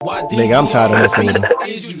Nigga, I'm tired of listening.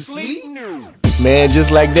 Man,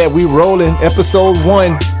 just like that, we rolling. Episode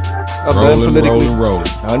 1 of the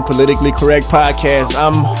Unpolitically Correct podcast.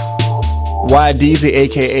 I'm YDZ,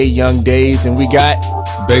 aka Young Days, and we got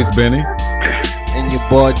Bates Benny and your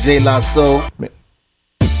boy J Lasso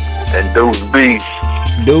and Deuce B.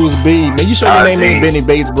 Man, you sure your name ain't Benny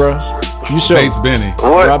Bates, bro? You sure? Bates Benny.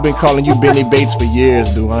 What? Bro, I've been calling you Benny Bates for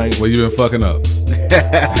years, dude. Well, you been fucking up.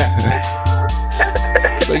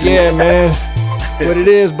 So yeah, man, what it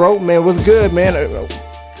is, bro? Man, what's good, man?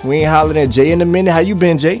 We ain't hollering at Jay in a minute. How you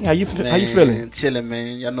been, Jay? How you feeling? Chilling,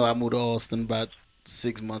 man. Y'all know I moved to Austin about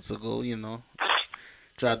 6 months ago. You know,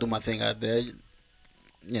 try to do my thing out there.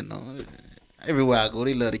 You know, everywhere I go,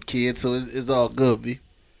 they love the kids, so it's all good, B.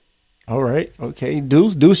 All right, okay,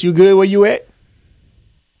 Deuce, you good? Where you at?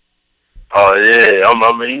 Oh yeah,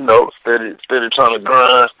 I mean, you know, steady trying to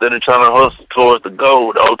grind, steady trying to hustle towards the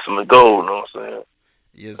goal, the ultimate goal. You know what I'm saying?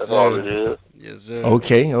 Yes, That's sir. all it is. Yes, sir.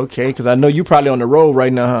 Okay, because I know you probably on the road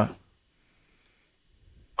right now, huh?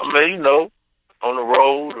 I mean, you know, on the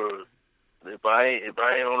road, or if I ain't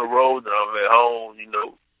on the road, then I'm at home. You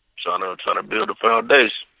know, trying to build a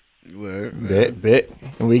foundation. Word. Bet.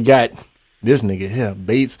 And we got this nigga here,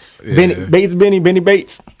 Bates. Yeah. Benny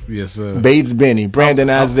Bates. Yes, sir. Bates Benny. Brandon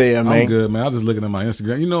Isaiah, man. I'm good, man. I was just looking at my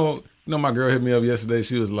Instagram. You know, my girl hit me up yesterday.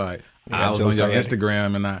 She was like, I was on your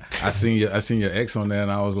Instagram and I seen your ex on there,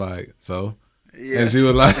 and I was like, so. Yeah. And she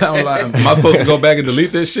was like, I was like, am I supposed to go back and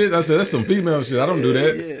delete that shit? I said, that's some female shit. I don't do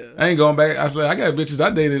that. Yeah. I ain't going back. I said, I got bitches I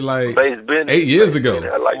dated like 8 years ago.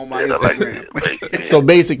 I like that. So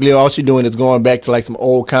basically, all she doing is going back to like some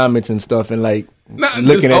old comments and stuff, and like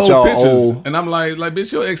looking at y'all old. And I'm like,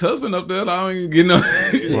 bitch, your ex-husband up there. I don't get no.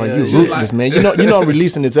 Well, you ruthless, man. You know, I'm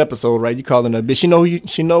releasing this episode, right? You calling her bitch.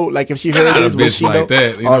 She know, like if she heard this, bitch she like know.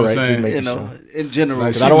 that. You know what I'm saying? You know, sure. in general,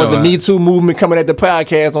 I don't want the Me Too movement coming at the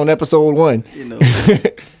podcast on episode 1. You know,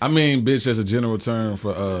 I mean, bitch, that's a general term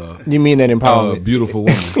for you mean that empowerment? Beautiful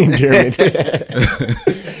woman.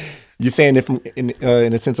 You're saying it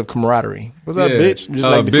in a sense of camaraderie. What's up, bitch? Just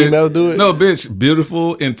like the females do it? No, bitch.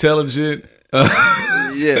 Beautiful, intelligent,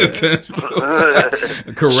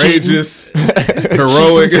 courageous,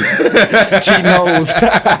 heroic. Cheating hoes.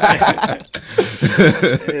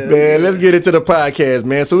 Man, let's get into the podcast,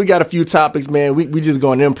 man. So we got a few topics, man. We just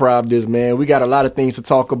going to improv this, man. We got a lot of things to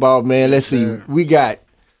talk about, man. Let's see. We got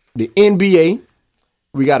the NBA.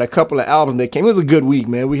 We got a couple of albums that came. It was a good week,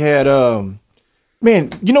 man. We had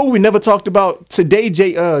man, you know what we never talked about? Today,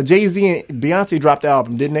 Jay-Z and Beyonce dropped the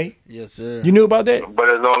album, didn't they? yes, sir. Mm-hmm. You knew about that? But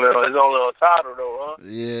it's only on title though, huh?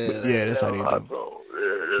 Yeah, that's how they do.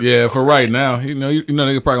 Yeah, for right now, you know, they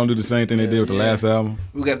probably gonna do the same thing they did with the last album.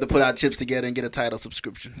 We got to put our chips together and get a title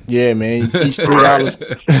subscription. Yeah, man. Each $3,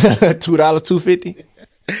 $2.50.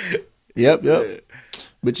 Yep.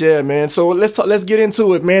 But yeah, man. So let's get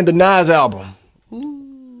into it, man. The Nas album.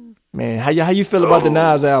 Ooh. Man, how you feel about the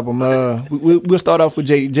Nas album? We'll start off with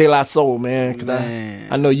J Lasso, man, because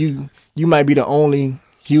I know you might be the only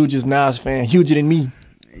hugest Nas fan, huger than me.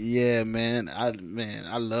 Yeah, man. I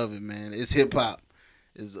love it, man. It's hip hop.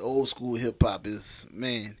 It's old school hip hop. It's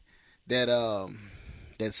that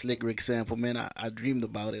Slick Rick sample, man. I dreamed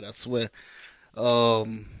about it. I swear.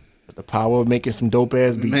 The power of making some dope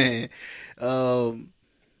ass beats, man.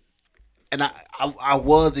 And I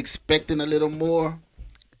was expecting a little more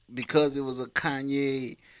because it was a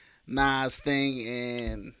Kanye Nas thing,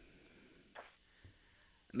 and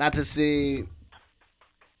not to say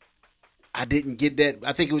I didn't get that.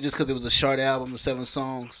 I think it was just because it was a short album of 7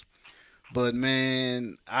 songs. But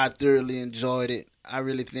man, I thoroughly enjoyed it. I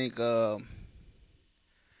really think I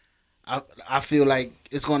feel like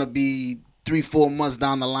it's gonna be 3-4 months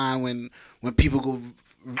down the line when people go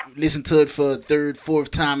listen to it for a 3rd, 4th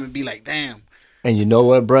time and be like, damn. And you know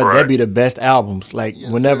what, bro? Right. That'd be the best albums. Like, yes,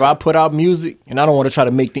 whenever I put out music, and I don't want to try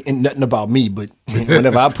to make nothing about me, but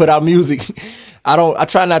whenever I put out music, I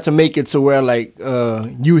try not to make it to where, like,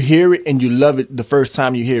 you hear it and you love it the first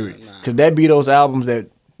time you hear it. Because that'd be those albums that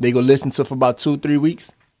they go listen to for about 2-3 weeks.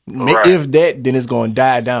 Right. If that, then it's going to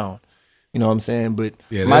die down. You know what I'm saying? But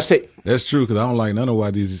yeah, that's true, because I don't like none of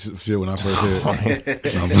YD's shit when I first heard it.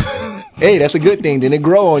 Hey, that's a good thing. Then it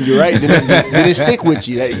grow on you, right? Then it stick with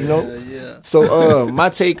you, you know? Yeah. So my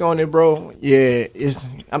take on it, bro, yeah,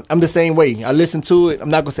 I'm the same way. I listened to it. I'm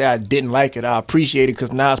not going to say I didn't like it. I appreciate it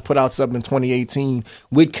because Nas put out something in 2018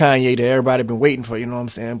 with Kanye that everybody been waiting for, you know what I'm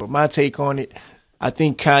saying? But my take on it, I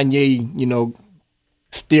think Kanye, you know,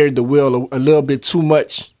 steered the wheel a little bit too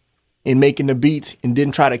much in making the beats and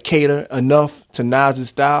didn't try to cater enough to Nas's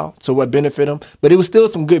style to what benefit him. But it was still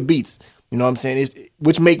some good beats, you know what I'm saying?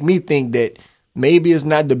 Which make me think that maybe it's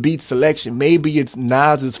not the beat selection. Maybe it's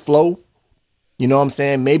Nas's flow. You know what I'm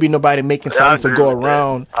saying? Maybe nobody making something to go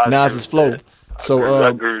around Nas's flow.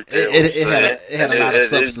 So it had a lot of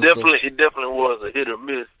substance. It definitely was a hit or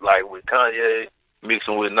miss. Like with Kanye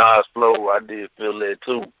mixing with Nas flow, I did feel that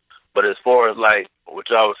too. But as far as like what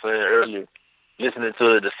y'all was saying earlier, listening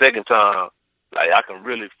to it the second time, like I can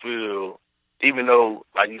really feel, even though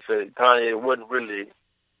like you said, Kanye wasn't really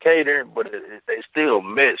catering, but they still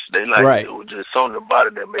meshed. They like it was just something about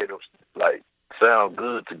it that made them like sound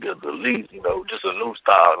good together. At least just a new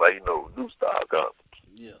style, like new style concept.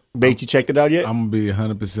 Yeah. Bait, you checked it out yet? I'm gonna be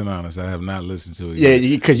 100% honest. I have not listened to it yet.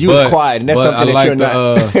 Yeah, because you was quiet, and that's something that you're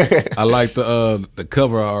not. I like the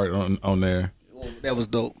cover art on there. That was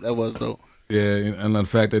dope. Yeah, and the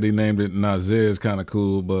fact that he named it Nasir is kind of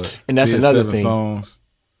cool. But and that's another 7 thing. Songs.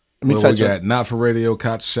 We got Not for Radio,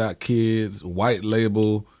 Cop Shot Kids, White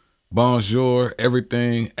Label, Bonjour,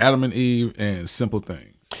 Everything, Adam and Eve, and Simple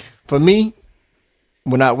Things. For me,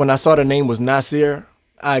 when I saw the name was Nasir,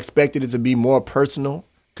 I expected it to be more personal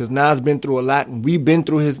because Nas been through a lot, and we've been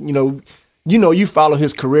through his. You follow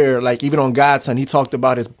his career. Like even on Godson, he talked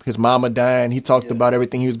about his mama dying. He talked about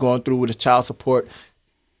everything he was going through with his child support.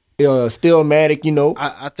 Stillmatic,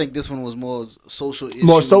 I think this one was more social issues.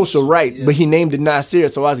 More social, right. Yeah. But he named it Nasir,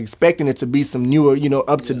 so I was expecting it to be some newer,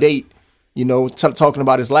 up to date, talking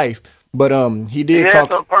about his life. But he had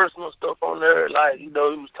some personal stuff on there, like, he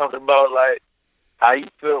was talking about, like, how he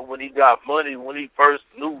felt when he got money, when he first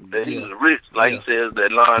knew that he was rich. Like he says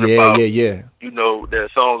that line about, that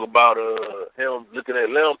song about him looking at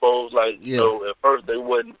Lambos, like, at first they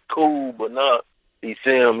wasn't cool, but now he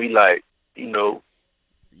see him, he like,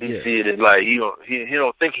 he see it as like he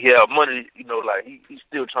don't think he have money, like he's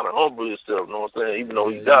still trying to humble himself, you know what I'm saying? Even though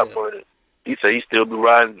he got money. He say he still be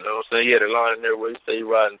riding, you know what I'm saying? He had a line in there where he say he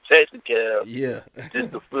riding taxi cab. Yeah.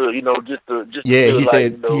 Just to feel, just to he feel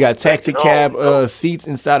said he got taxi cab seats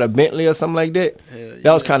inside a Bentley or something like that.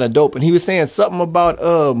 That was kind of dope. And he was saying something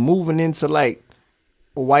about moving into like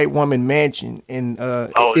a white woman mansion, and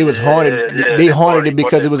it was haunted. They haunted it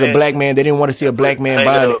because it was a black man. They didn't want to see a black man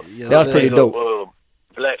buying it. That was pretty dope.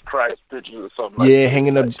 Black Christ pictures or something like that. Yeah,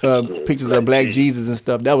 hanging up pictures of Black Jesus and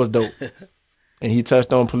stuff. That was dope. And he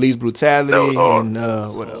touched on police brutality and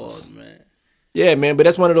what else? Man. Yeah, man, but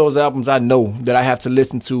that's one of those albums I know that I have to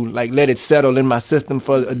listen to, like let it settle in my system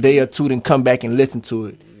for a day or two, then come back and listen to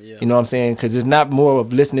it. Yeah. You know what I'm saying? Because it's not more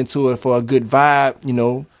of listening to it for a good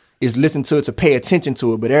vibe, It's listening to it to pay attention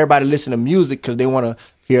to it. But everybody listen to music because they want to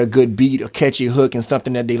hear a good beat or catchy hook and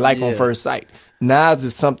something that they like on first sight. Nas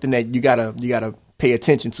is something that you gotta pay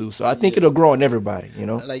attention to. So I think it'll grow on everybody,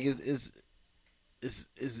 Like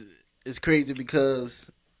it's crazy because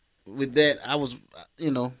with that I was,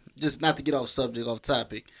 just not to get off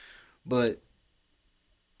topic, but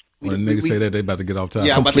when niggas say that they about to get off topic.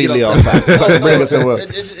 Yeah, completely off topic. Bring us somewhere.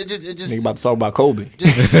 Nigga about to talk about Kobe.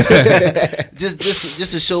 Just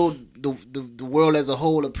to show the world as a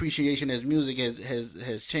whole appreciation as music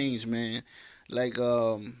has changed, man. Like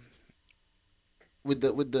with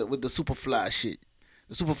the Superfly shit.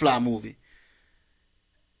 The Superfly movie.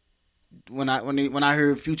 When I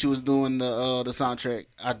heard Future was doing the soundtrack,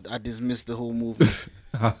 I dismissed the whole movie.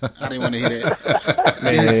 I didn't want to hear that.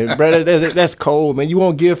 Man, brother, that's cold, man. You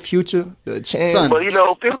won't give Future the chance. Son, but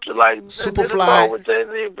Future like Superfly with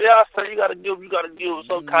Jay-Z, Beyonce, you gotta give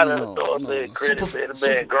some kind of credit, man. The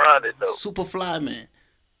man grinded though. Superfly, man.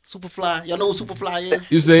 Superfly, y'all know who Superfly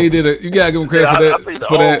is? You say he did you gotta give him credit for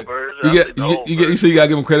that. You say you gotta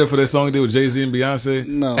give him credit for that song he did with Jay-Z and Beyonce.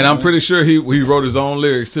 No, and I'm pretty sure he wrote his own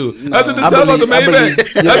lyrics too. No. After the time about the Maybach.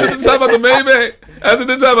 After the time about the Maybach. After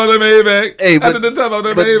the time about the Maybach. Hey, after the time about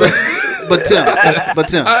the Maybach. But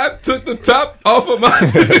Tim, I took the top off of my.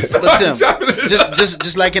 But Tim,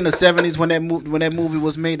 just like in the 70s when that movie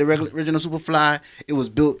was made, the original Superfly, it was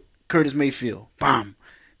built Curtis Mayfield. Bam.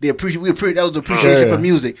 That was the appreciation for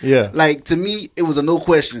music. Yeah. Like, to me, it was a no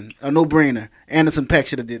question, a no-brainer. Anderson .Paak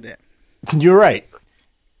should have did that. You're right.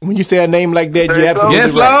 When you say a name like that, you're absolutely right.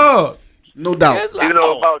 Yes, Lord. No doubt. Yes,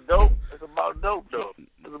 about dope? It's about dope, though.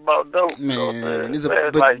 It's about dope. Man, but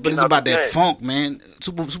it's about that funk, man.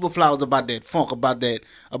 Superfly was about that funk, about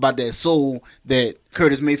that soul that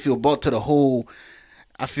Curtis Mayfield brought to the whole.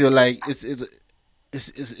 I feel like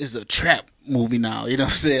it's a trap movie now. You know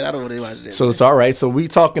what I'm saying? I don't really watch that. So it's all right. So we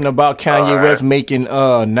talking about Kanye West making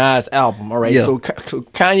Nas album. All right. Yeah. So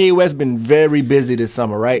Kanye West been very busy this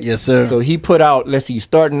summer, right? Yes, sir. So he put out. Let's see.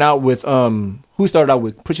 Starting out with who started out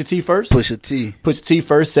with Pusha T first? Pusha T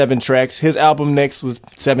first, 7 tracks. His album next was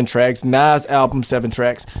 7 tracks. Nas album 7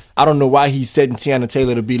 tracks. I don't know why he's setting Tiana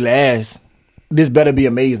Taylor to be last this better be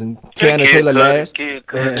amazing. Tiana Taylor last. Kid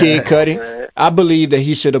Cudi. I believe that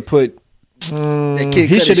he should have put.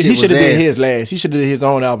 He should have did his last. He should have did his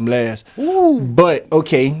own album last. Ooh. But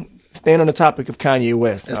okay, staying on the topic of Kanye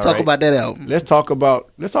West. Let's talk about that album. Let's talk about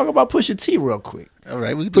Pusha T real quick. All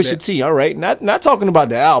right, we Pusha T. All right, not talking about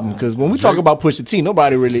the album because when we talk about Pusha T,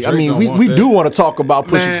 nobody really. I mean, we do want to talk about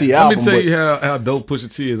Pusha T album. Let me tell you how dope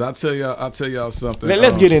Pusha T is. I'll tell y'all something.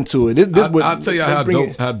 Let's get into it. I'll tell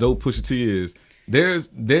y'all how dope Pusha T is. There's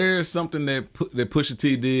something that Pusha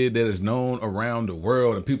T did that is known around the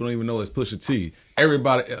world and people don't even know it's Pusha T.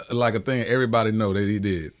 Everybody everybody know that he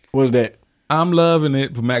did. What's that? I'm loving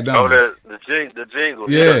it for McDonald's. Oh, the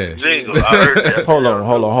jingle. Yeah. The jingle. I heard that. Hold on.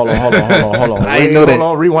 I didn't know that. Hold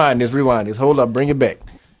on, rewind this. Hold up, bring it back.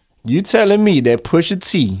 You telling me that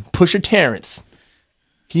Pusha Terrence,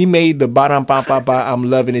 he made the ba-dum-ba-ba-ba, I'm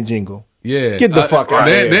loving it jingle. Yeah. Get the fuck out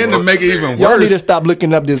of here. Then to make it even worse. Y'all need to stop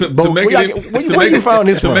looking up this boat. Where you found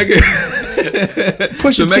this from?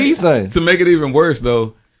 Pusha T, son. To make it even worse,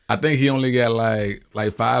 though, I think he only got like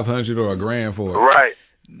 $500 or $1,000 for it. Right.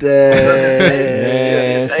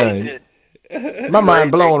 Yeah, son. My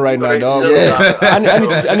mind blown right now, dog. Yeah. I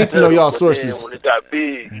need to know y'all sources. When it got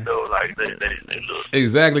big, you know, like they look.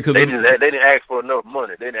 Exactly, because they didn't ask for enough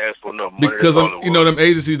money. Because them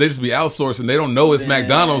agencies, they just be outsourcing. They don't know it's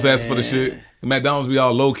McDonald's asking for the shit. McDonald's be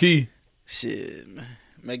all low key. Shit, man.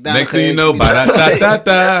 McDonald's. Next thing you know,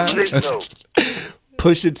 ba-da-da-da-da.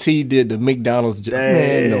 Pusha T did the McDonald's job.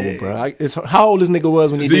 Man, no, bro. How old this nigga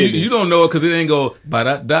was when he did this? You don't know it because it ain't go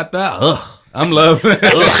ba-da-da-da. I'm loving it.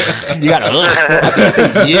 You got I can't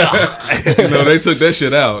say yeah. You know, they took that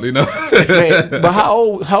shit out, you know. Man, but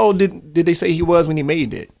how old did they say he was when he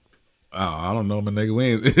made it? Oh, I don't know, my nigga. We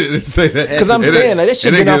ain't say that. Because I'm saying that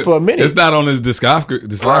shit been out for a minute. It's not on his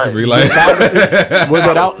discography. Right. Like, was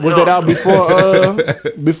that out before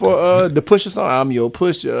the Pusha song? I'm your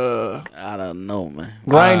Pusha. I don't know, man.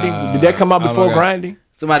 Grinding. Did that come out before Grinding?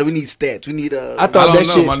 Somebody, we need stats. We need I thought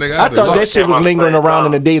that shit was lingering around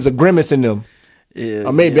in the days of Grimace in them. Yeah.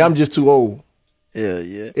 Or maybe I'm just too old. Yeah.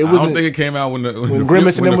 I don't think it came out when the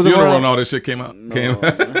Grimace and them was funeral around. And all that shit came out.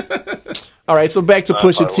 All right, so back to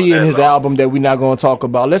Pusha T and his album that we're not going to talk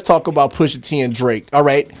about. Let's talk about Pusha T and Drake. All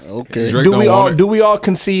right. Okay. Do we all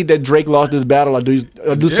concede that Drake lost this battle, or do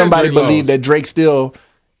somebody Drake believe lost. that Drake still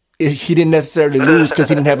he didn't necessarily lose because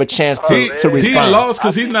he didn't have a chance to respond? He lost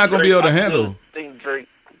because he's not going to be able to handle. I think Drake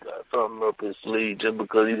got something up his sleeve just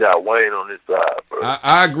because he got Wayne on his side, bro.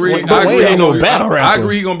 I agree. But Wayne ain't no battle rapper. I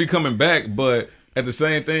agree he's going to be coming back, but at the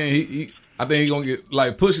same thing, I think he's going to get,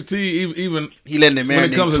 like, Pusha T, even he letting it when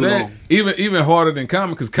it comes to that, long. even harder than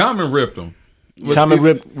Common, because Common ripped him. You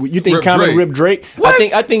think Common ripped Drake? What?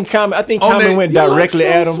 I think Common went directly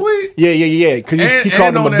at him. Sweet. Yeah. Because he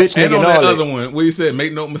called him a bitch nigga and all that. And on that other one where he said,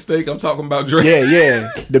 "Make no mistake, I'm talking about Drake." Yeah,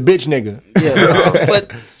 the bitch nigga. Yeah,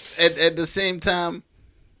 but at the same time,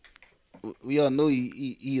 we all know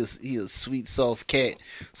he a sweet, soft cat.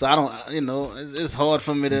 So I don't, it's hard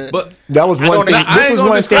for me to. But that was one thing. This was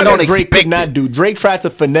one thing that Drake could not do. Drake tried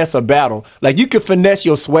to finesse a battle. Like, you could finesse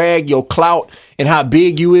your swag, your clout, and how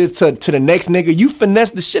big you is to the next nigga. You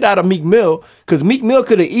finesse the shit out of Meek Mill, because Meek Mill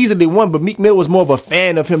could have easily won, but Meek Mill was more of a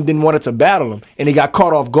fan of him than wanted to battle him, and he got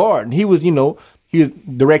caught off guard. And he was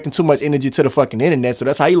directing too much energy to the fucking internet, so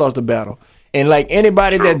that's how he lost the battle. And like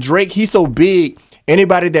anybody that Drake, he's so big.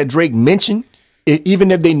 Anybody that Drake mentioned,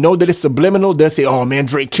 even if they know that it's subliminal, they'll say, "Oh man,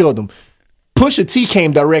 Drake killed him." Pusha T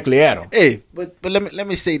came directly at him. Hey, but let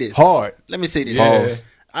me say this. Hard. Let me say this. Yeah.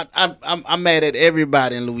 I'm mad at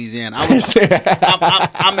everybody in Louisiana. I'm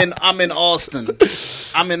in Austin.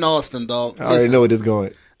 I'm in Austin, dog. I already know where this is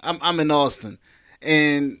going. I'm in Austin,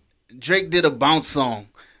 and Drake did a bounce song.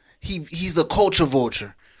 He's a culture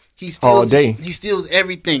vulture. He steals, all day. He steals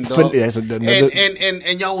everything, dog.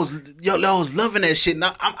 And y'all was loving that shit.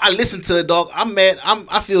 Now I listened to it, dog. I'm mad.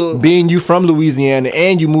 I feel being you from Louisiana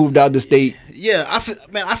and you moved out the state. Yeah, I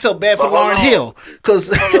felt bad for Lauryn Hill because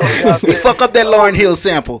he fuck up that Lauryn Hill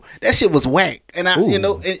sample. That shit was whack. And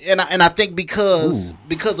I think because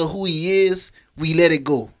of who he is, we let it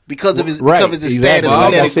go. Because of his status, exactly.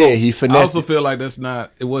 Like I said, he finessed. I also feel like that's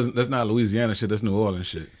not Louisiana shit. That's New Orleans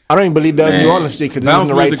shit. I don't even believe that was New Orleans shit because he was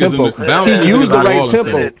in the right tempo. He used the right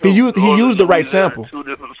tempo. He used the right sample.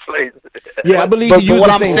 Yeah, I believe he used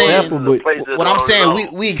the same sample. But what I'm saying,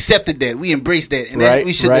 we accepted that, we embraced that, and that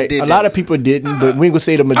we should have did. A lot of people didn't, but we ain't gonna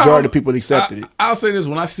say the majority of people accepted it. I'll say this: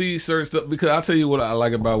 when I see certain stuff, because I'll tell you what I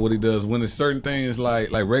like about what he does. When it's certain things like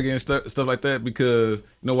reggae and stuff like that, because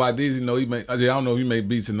YDZ, he made. I don't know if he made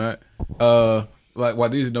beats or not. Like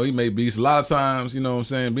YDZ, he made beats. A lot of times, you know what I'm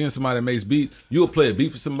saying, being somebody that makes beats, you'll play a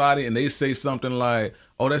beat for somebody and they say something like,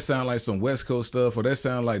 oh, that sound like some West Coast stuff, or that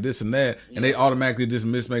sound like this and that, and they automatically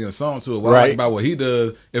dismiss making a song to it. What I like about what he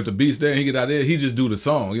does, if the beat's there and he get out there, he just do the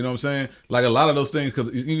song. You know what I'm saying? Like a lot of those things,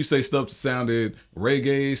 because you say stuff sounded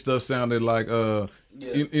reggae, stuff sounded like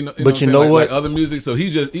you know, but you know what? Like other music. So he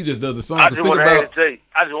just does the song. I just want to ask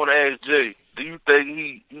Jay. Do you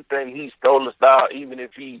think he stole the style, even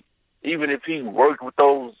if he worked with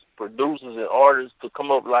those producers and artists to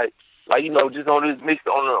come up like you know, just on this mix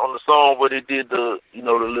on the song where they did the, you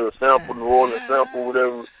know, the little sample, New Orleans sample,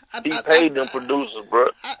 whatever. He paid them producers, bro.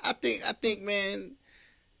 I think, man.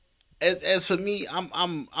 As for me,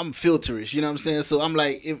 I'm filterish. You know what I'm saying? So I'm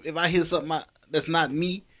like, if I hear something that's not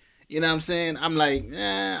me, you know what I'm saying? I'm like,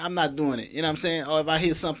 I'm not doing it. You know what I'm saying? Or if I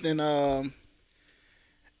hear something, you know,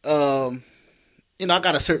 I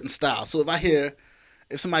got a certain style. So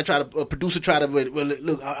if somebody a producer try to, well,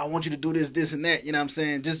 look, I want you to do this, and that, you know what I'm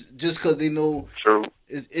saying? Just because they know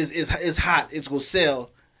it's hot, it's gonna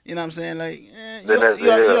sell. You know what I'm saying? Like, you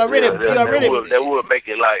already that would make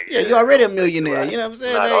it like you're already a millionaire. You know what I'm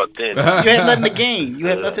saying? Like, you have nothing to gain. You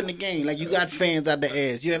have nothing to gain. Like, you got fans out the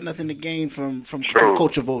ass. You have nothing to gain from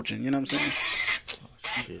culture vulturing. You know what I'm saying?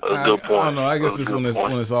 I don't know. I guess it's when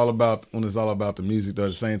it's all about the music. Though, at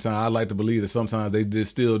the same time, I like to believe that sometimes they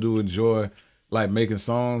just still do enjoy like making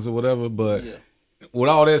songs or whatever. But with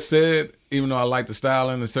all that said, even though I like the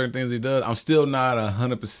styling and certain things he does, I'm still not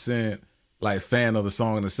 100% like fan of the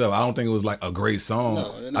song in itself. I don't think it was like a great song.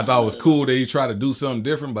 I thought it was cool that he tried to do something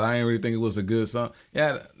different, but I didn't really think it was a good song.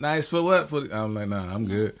 Yeah, nice for what? I'm like, nah, I'm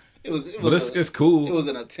good. But it's cool. It was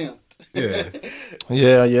an attempt. Yeah.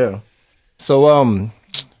 Yeah. So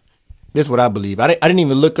this is what I believe. I didn't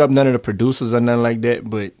even look up none of the producers or nothing like that,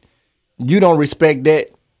 but you don't respect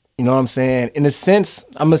that. You know what I'm saying? In a sense,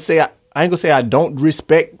 I'm gonna say I ain't gonna say I don't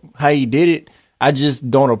respect how he did it. I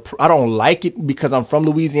just don't like it because I'm from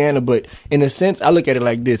Louisiana. But in a sense, I look at it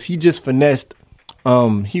like this: he just finessed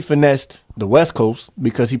the West Coast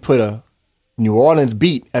because he put a New Orleans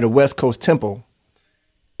beat at a West Coast tempo,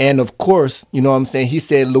 and of course, you know what I'm saying. He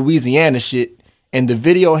said Louisiana shit. And the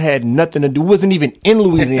video had nothing to do, wasn't even in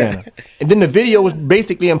Louisiana. And then the video was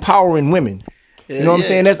basically empowering women. You know what I'm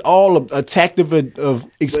saying? That's all a tactic of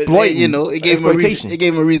exploiting. You know, it gave exploitation. It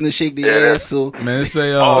gave him a reason to shake the ass. So man, it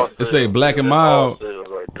say Black and Mild.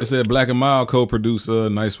 It said Black and Mild co-producer.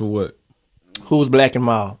 Nice for what? Who's Black and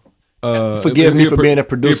Mild? Forgive me for being a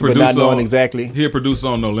producer, but not knowing exactly. He a producer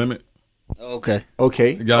on No Limit. Okay.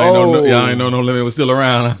 Y'all ain't know No Limit was still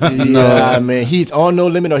around. Yeah, man. He's on No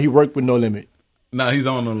Limit or he worked with No Limit? Nah, he's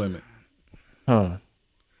on No Limit. Huh.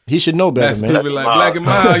 He should know better, that's man. That's like Black and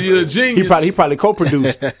Mild, you're a genius. He probably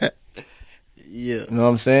co-produced. Yeah. You know what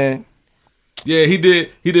I'm saying? Yeah, he did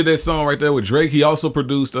that song right there with Drake. He also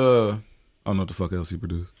produced I don't know what the fuck else he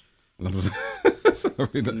produced. Sorry,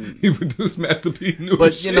 he produced Master P.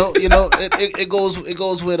 But shit. you know, it goes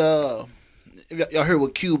with y'all heard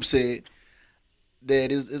what Cube said,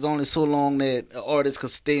 that it's only so long that an artist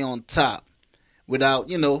could stay on top without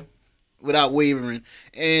wavering.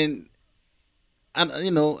 And I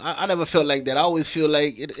never felt like that. I always feel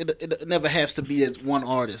like it never has to be as one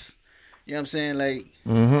artist. You know what I'm saying? Like,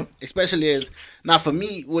 especially as now for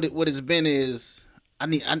me, what it's been is I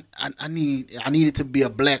need it to be a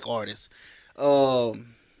black artist. What's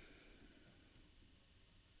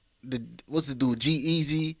the dude?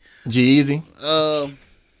 G-Eazy.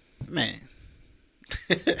 Man.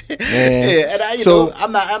 Yeah, and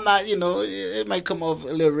I'm not. It might come off a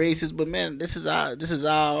little racist, but man, this is our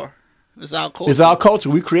culture. It's our culture.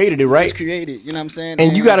 We created it, right? It's created. You know what I'm saying?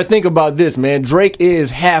 And you got to think about this, man. Drake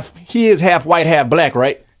is half white, half black,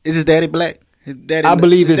 right? Is his daddy black? His daddy, I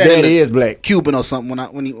believe his daddy is black, Cuban or something.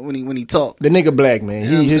 When he talk, the nigga black, man.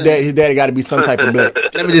 His daddy got to be some type of black.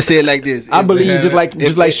 Let me just say it like this. I believe just like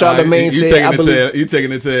Charlamagne said. You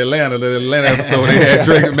taking it to Atlanta? The Atlanta episode they had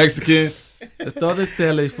Drake Mexican. Esto de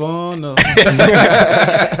teléfono.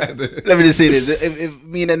 Let me just say this: if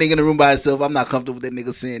me and that nigga in the room by himself, I'm not comfortable with that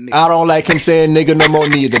nigga saying nigga. I don't like him saying nigga no more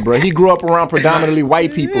neither, bro. He grew up around predominantly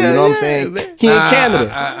white people. You know what I'm saying? Man. He in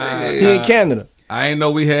Canada. He in Canada. I ain't know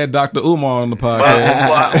we had Dr. Umar on the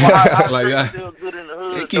podcast. Like, still good in the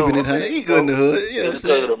hood. Keeping it 100. He good in the hood. You know what I'm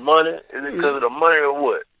saying? Is it because of the money? Is it because of the money or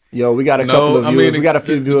what? Yo, we got a couple of viewers. We got a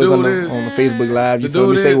few viewers on the Facebook Live. You feel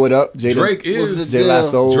me? Say what up, Jada.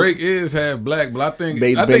 Drake is half black, but I think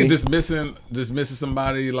dismissing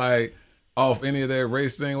somebody like off any of that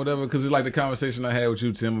race thing, whatever. Because it's like the conversation I had with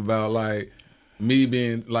you, Tim, about like me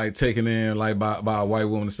being like taken in like by a white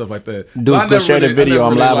woman and stuff like that. Dudes, go share the video.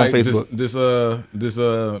 I'm live on Facebook. This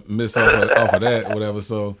miss off of that, or whatever.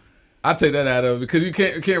 So I take that out of it because you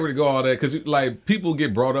can't really go all that because like people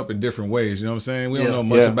get brought up in different ways. You know what I'm saying? We don't know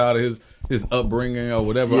much about his upbringing or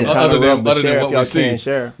whatever. Other than what we see,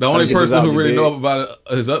 the only person who really know about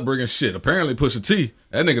his upbringing, shit. Apparently, Pusha T.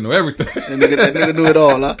 That nigga know everything. That nigga knew it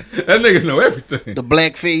all, huh? That nigga know everything. The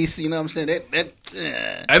blackface, you know what I'm saying? That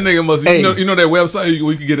nigga must. You know that website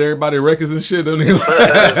we could get everybody records and shit. That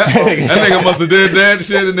nigga must have did that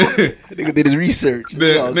shit and then nigga did his research.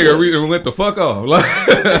 Then nigga went the fuck off. Like,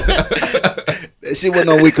 that shit wasn't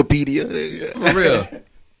on Wikipedia. For real.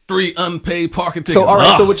 3 unpaid parking tickets. So all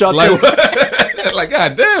right, so what y'all think? Like,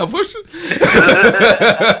 goddamn, Pusha.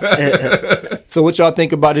 So what y'all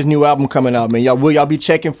think about his new album coming out, man? Will y'all be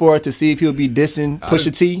checking for it to see if he'll be dissing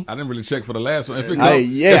Pusha T? I didn't really check for the last one. If it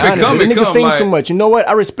come, the nigga sing too much. You know what?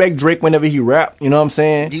 I respect Drake whenever he rap. You know what I'm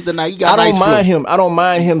saying? I don't mind him. I don't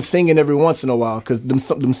mind him singing every once in a while because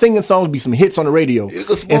them singing songs be some hits on the radio.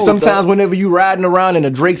 And sometimes whenever you riding around and a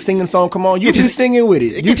Drake singing song come on, you be singing with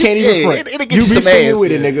it. You can't even front. You be singing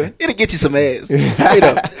with it, nigga. It'll get you some ass.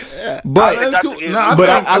 But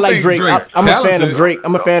I like Drake. I'm a fan of Drake.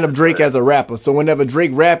 I'm a fan of Drake as a rapper. So whenever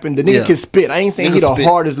Drake rapping, the nigga can spit. I ain't saying he the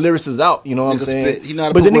hardest lyricist out. You know what I'm saying?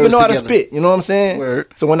 But the nigga know how to spit. You know what I'm saying?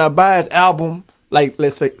 Word. So when I buy his album, like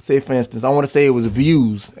let's say for instance, I want to say it was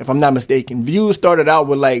Views, if I'm not mistaken. Views started out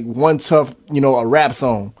with like one tough, a rap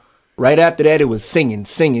song. Right after that, it was singing,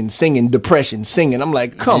 depression, singing. I'm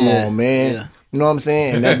like, come on, man. Yeah. You know what I'm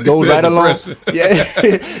saying? And that goes right along. Yeah.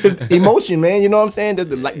 Emotion, man. You know what I'm saying?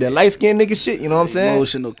 The light-skinned nigga shit. You know what I'm saying?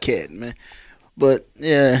 Emotional cat, man. But,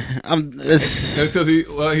 yeah. That's because he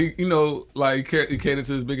catered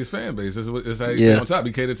to his biggest fan base. That's how he stayed on top.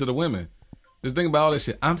 He catered to the women. Just think about all that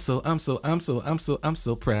shit. I'm so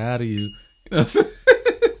proud of you. You know what I'm saying?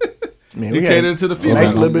 Man, he catered to the females.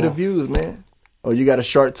 Nice little bit of views, man. Oh, you got a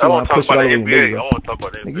short too. I want to talk about the NBA. I want to talk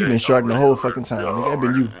about the NBA. Nigga, you been shorting the whole fucking time. Nigga, that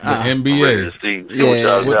been you. The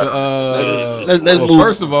NBA. With the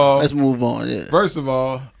first of all, let's move on. Yeah. First of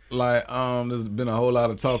all, like there's been a whole lot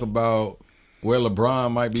of talk about where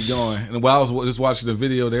LeBron might be going. And while I was just watching the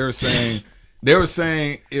video, they were saying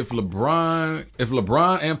if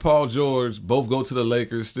LeBron and Paul George both go to the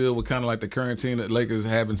Lakers, still with kind of like the current team that Lakers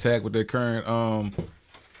have intact with their current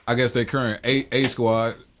I guess their current A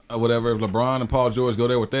squad. Or whatever, if LeBron and Paul George go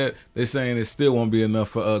there with that, they're saying it still won't be enough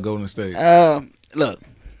for Golden State. Look,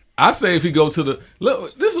 I say if he go to the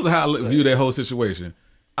look, this is how I view that whole situation.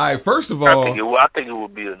 All right, first of all, I think it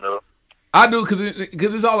would be enough. I do because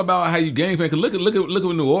it's all about how you game plan. Cause look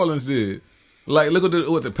what New Orleans did. Like look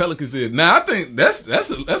what the Pelicans did. Now I think that's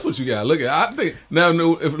what you got to look at. I think now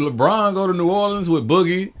if LeBron go to New Orleans with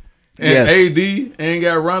Boogie and AD ain't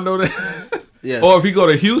got Rondo there. Yeah. Or if he go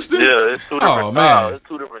to Houston, it's two different styles. It's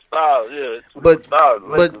two different styles. Yeah, it's two different styles.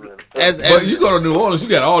 But you go to New Orleans, you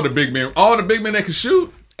got all the big men that can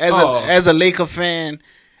shoot. As a Laker fan,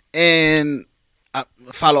 and I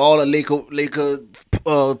follow all the Laker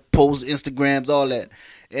posts, Instagrams, all that,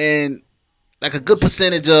 and like a good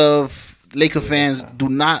percentage of Laker fans do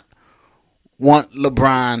not want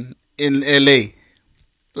LeBron in LA.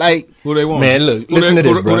 Like who they want? Man, look, listen to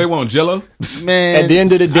this, bro. Who they want? Jello? Man, at the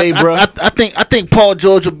end of the day, bro, I think Paul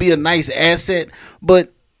George would be a nice asset,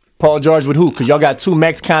 but Paul George with who? Because y'all got 2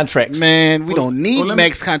 max contracts. Man, we don't need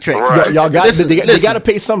max contracts. Right. Y'all got they got to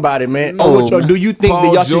pay somebody, man. No, or do you think Paul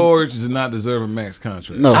that y'all George does not deserve a max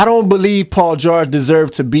contract? No, I don't believe Paul George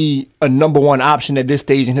deserves to be a number 1 option at this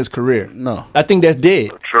stage in his career. No, I think that's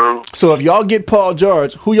dead. True. So if y'all get Paul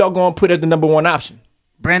George, who y'all gonna put as the number 1 option?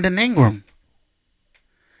 Brandon Ingram.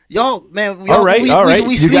 All right.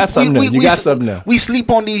 You got something now. We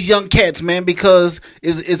sleep on these young cats, man, because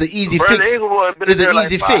it's an easy fix. It's an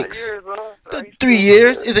easy fix. 3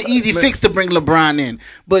 years is an easy fix to bring LeBron in.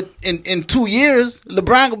 But in 2 years,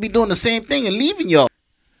 LeBron will be doing the same thing and leaving y'all.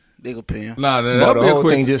 They gonna pay him. Nah, that'll be a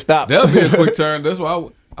quick thing. Just stop. That'll be a quick turn. That's why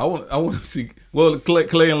I want to see. Well, Clay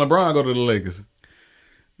and LeBron go to the Lakers.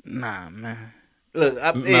 Nah, man. Look,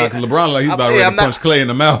 cause LeBron he's about ready to punch Clay in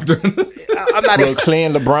the mouth. I'm not. Will Clay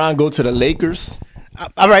and LeBron go to the Lakers?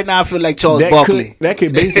 Right now, I feel like Charles Barkley. That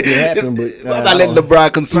could basically happen, but I'm not letting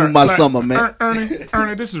LeBron consume my summer, man.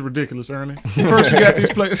 Ernie, this is ridiculous, Ernie. First, you got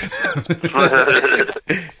these players.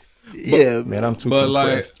 Yeah, man, I'm too. But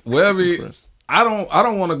compressed. Like wherever, I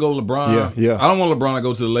don't want to go LeBron. Yeah. I don't want LeBron to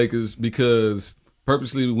go to the Lakers because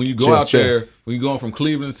purposely, when you go out there, when you're going from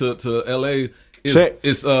Cleveland to LA.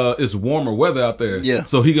 It's warmer weather out there. Yeah.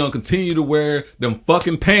 So he gonna continue to wear them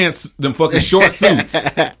fucking pants, them fucking short suits.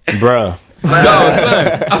 Bruh.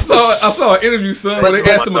 No, son. I saw an interview, son, where they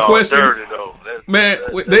asked him a question. Man,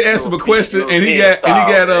 they asked him a question and he got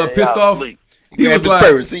pissed off. He was like,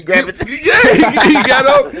 he got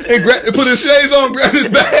up and put his shades on, grabbed his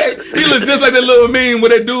bag. He looked just like that little meme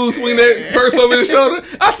where that dude swing that purse over his shoulder.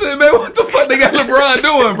 I said, man, what the fuck they got LeBron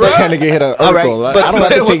doing, bro? That kind of get hit all right, but I don't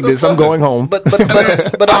have to take this. I'm going home. But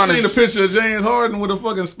I seen the picture of James Harden with a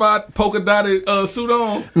fucking spot polka dotted suit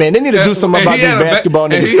on. Man, they need to do something about this basketball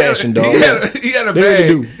niggas fashion, dog. He had a bag.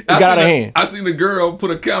 It got out of hand. I seen the girl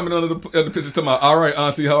put a comment under the picture talking about, all right,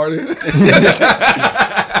 Auntie Harden.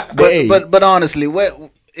 But honestly,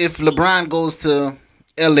 if LeBron goes to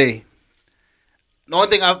LA, the only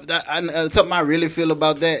thing something I really feel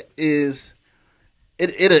about that is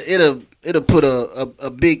it'll put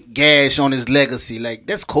a big gash on his legacy. Like,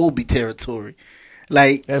 that's Kobe territory.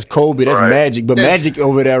 Like, that's Kobe, that's Magic, but Magic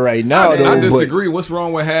over there right now. I disagree. What's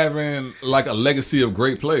wrong with having like a legacy of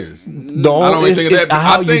great players? I don't even think of that.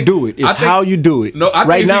 How you do it. It's how you do it. No,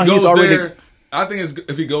 right now he's already. I think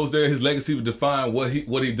if he goes there, his legacy would define what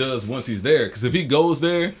he does once he's there. Because if he goes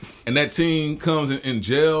there and that team comes in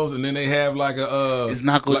jails and then they have like it's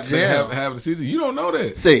not going to jail. Have the season. You don't know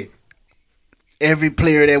that. See, every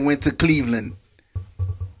player that went to Cleveland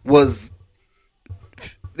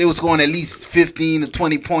they was scoring at least 15 to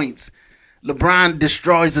 20 points. LeBron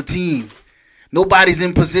destroys a team. Nobody's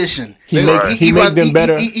in position. He makes them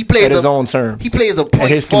better at his own terms. He plays a point at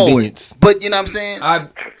his forward. Convenience. But you know what I'm saying?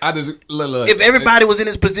 I just look. If everybody was in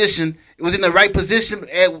his position, it was in the right position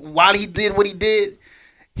while he did what he did,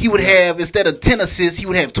 he would have, instead of 10 assists, he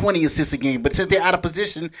would have 20 assists a game. But since they're out of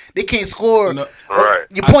position, they can't score. No, right.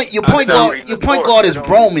 Your point guard is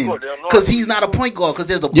Roman, because he's not a point guard, because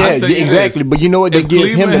there's a exactly. But you know what? They give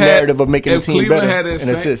him the narrative of making the team better and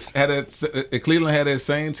assists. If Cleveland had that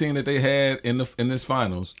same team that they had in this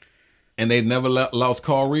finals, and they never lost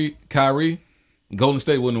Kyrie, Golden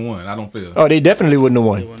State wouldn't have won. I don't feel. Oh, they definitely wouldn't have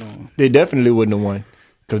won. They definitely wouldn't have won.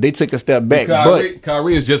 Because they took a step back.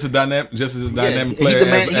 Kyrie is just as a dynamic player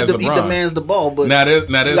as LeBron. He demands the ball. But now there's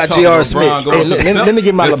J.R. Smith. Let me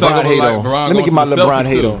get my LeBron hate on. Let me get my LeBron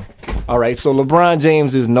hate on. All right, so LeBron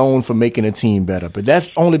James is known for making a team better, but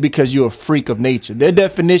that's only because you're a freak of nature. Their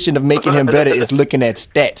definition of making him better is looking at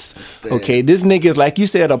stats. Okay, this nigga is, like you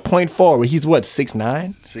said, a point forward. He's what,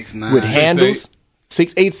 6'9"? 6'9". With handles.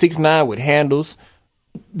 6'8", 6'9" with handles.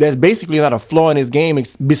 There's basically not a flaw in his game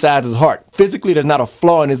besides his heart. Physically, there's not a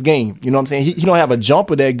flaw in his game. You know what I'm saying? He don't have a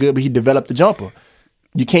jumper that good, but he developed the jumper.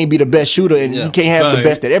 You can't be the best shooter, and you can't have the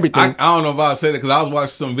best at everything. I don't know if I said it because I was watching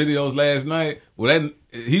some videos last night where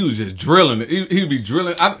he was just drilling it. He'd be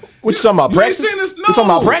drilling. What you talking about, practice? You ain't seen this? No. You talking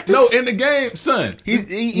about practice? No, in the game, son.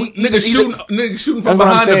 Nigga shooting from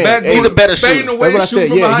behind the backboard. He's a better shooter. Fading away, shooting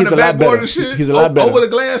from behind the backboard and shit. He's a lot better. Over the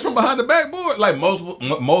glass from behind the backboard, like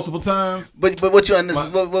multiple times. But what you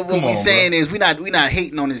understand? What we're saying is we not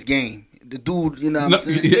hating on his game. The dude, you know what I'm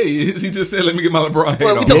saying? Yeah, he just said, let me get my LeBron hate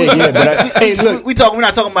on. We're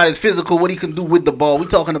not talking about his physical, what he can do with the ball. We're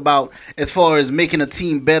talking about as far as making a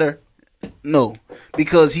team better. No,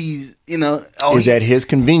 because he's, is at his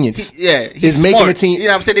convenience. He's smart. Making a team. You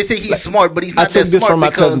know what I'm saying? They say he's smart, but he's not that smart. I took this from my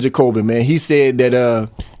cousin Jacoby, man. He said that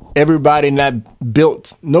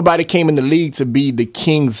nobody came in the league to be the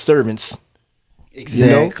king's servants.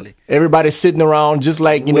 Exactly. Everybody's sitting around just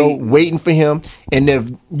like, waiting for him. And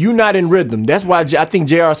if you're not in rhythm, that's why I think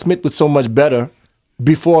J.R. Smith was so much better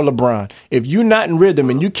before LeBron. If you're not in rhythm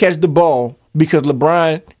and you catch the ball because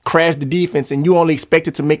LeBron crashed the defense and you only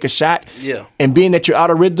expected to make a shot, and being that you're out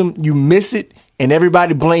of rhythm, you miss it, and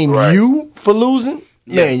everybody blame you for losing.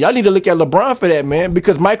 Man, y'all need to look at LeBron for that, man,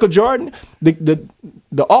 because Michael Jordan,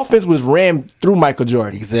 the offense was ran through Michael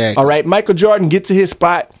Jordan. Exactly. All right, Michael Jordan get to his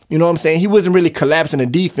spot, you know what I'm saying? He wasn't really collapsing the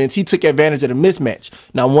defense. He took advantage of the mismatch.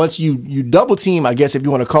 Now, once you double team, I guess if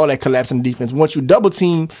you want to call that collapsing the defense, once you double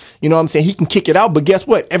team, you know what I'm saying, he can kick it out, but guess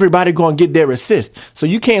what? Everybody going to get their assist. So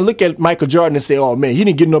you can't look at Michael Jordan and say, oh, man, he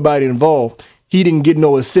didn't get nobody involved. He didn't get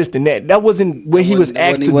no assist in that. That wasn't what he was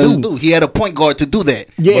asked to do. He had a point guard to do that.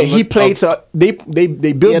 Yeah, he played to they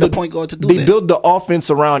built the point guard to do that. They built the offense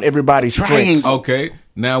around everybody's strengths. Okay.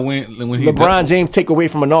 Now when he LeBron James take away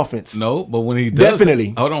from an offense. No, but when he does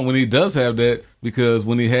definitely when he does have that, because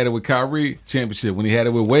when he had it with Kyrie, championship. When he had it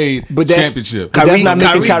with Wade, championship. That's not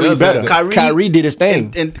making Kyrie better. Kyrie did his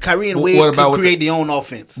thing. And Kyrie and Wade could create their own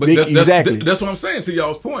offense. But exactly. That's what I'm saying, to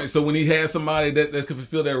y'all's point. So when he had somebody that could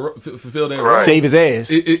fulfill that role, save his ass.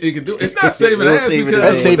 It can do. It's not saving his ass.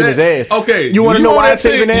 That's saving his ass. Okay. You want to know why it's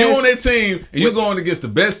saving his ass? You on that team and you're going against the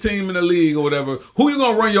best team in the league or whatever. Who you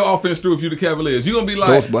going to run your offense through if you're the Cavaliers? You're going to be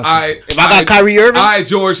like, if I got Kyrie Irving? All right,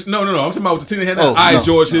 George. No. I'm talking about with the team they had now. All right,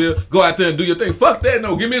 George Hill. Go out there and do your thing. Fuck that.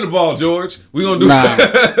 No, give me the ball, George. We're going to do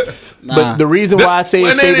that. But the reason why I say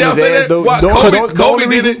it's saving his ass, though, Kobe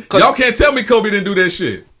did it. Y'all can't tell me Kobe didn't do that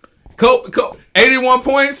shit. Kobe, 81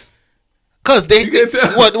 points. Cause he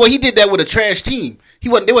did that with a trash team. They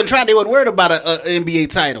wasn't worried about an NBA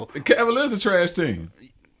title. The Cavaliers a trash team.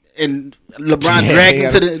 And LeBron dragged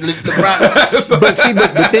him to the LeBron. but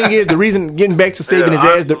the thing is, the reason, getting back to saving his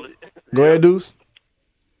ass. Go ahead, Deuce.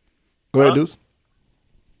 Deuce.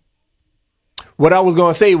 What I was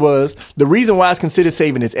gonna say was the reason why it's considered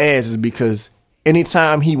saving his ass is because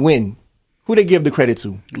anytime he win, who they give the credit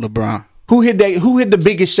to? LeBron. Who hit the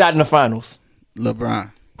biggest shot in the finals?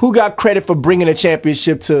 LeBron. Who got credit for bringing a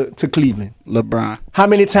championship to Cleveland? LeBron. How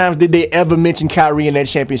many times did they ever mention Kyrie in that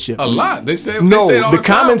championship? A lot. They say the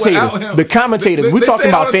commentators. The commentators. We're talking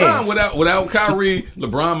about fans. Without Kyrie,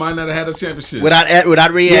 LeBron might not have had a championship.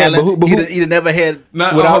 Without Ray Allen, he'd never had.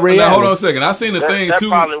 Without Ray Allen. Hold on a second. I seen the thing too.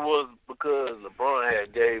 That probably was because LeBron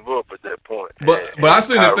had gave up at that point. But I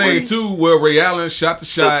seen the thing too where Ray Allen shot the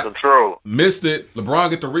shot, missed it.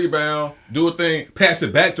 LeBron get the rebound, do a thing, pass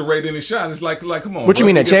it back to Ray, then he shot. It's like come on. What you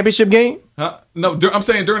mean, that championship game? Huh? No, I'm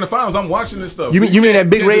saying during the finals. I'm watching this stuff. You mean that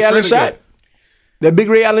big Ray Allen shot? That big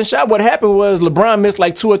Ray Allen shot. What happened was LeBron missed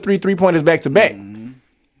like 2 or 3 3-pointers back to back.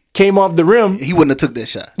 Came off the rim. He wouldn't have took that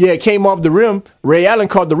shot. Yeah, it came off the rim. Ray Allen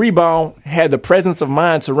caught the rebound, had the presence of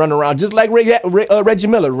mind to run around, just like Reggie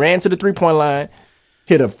Miller, ran to the 3-point line,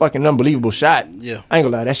 hit a fucking unbelievable shot. Yeah. I ain't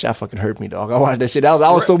gonna lie, that shot fucking hurt me, dog. I watched that shit. I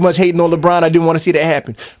was so much hating on LeBron, I didn't want to see that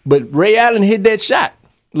happen. But Ray Allen hit that shot.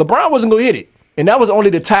 LeBron wasn't gonna hit it. And that was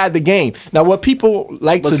only to tie the game. Now, what people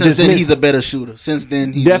like to dismiss... Since then, he's a better shooter. Since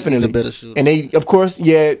then, he's a better shooter. And they, of course,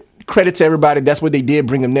 credit to everybody. That's what they did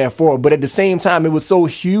bring him there for. But at the same time, it was so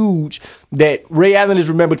huge that Ray Allen is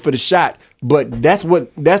remembered for the shot. But that's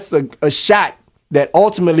a shot that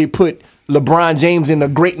ultimately put LeBron James in the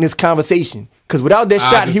greatness conversation. Because without that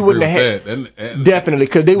shot, he wouldn't have had... Definitely,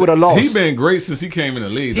 because they would have lost. He's been great since he came in the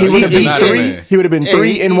league. He would have been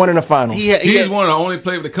 3-1 in the finals. He's one of the only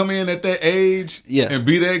players to come in at that age and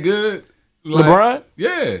be that good. Like, LeBron?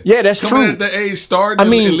 Yeah, that's true. Coming at that age, starting and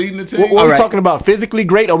leading the team. What are we talking about? Physically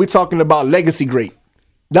great, or are we talking about legacy great?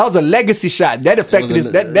 That was a legacy shot. That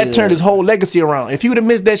affected that turned his whole legacy around. If he would have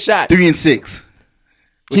missed that shot, 3-6,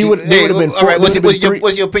 they would have been. All right,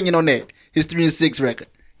 what's your opinion on that? His 3-6 record.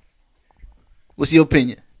 What's your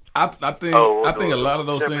opinion? I think a lot of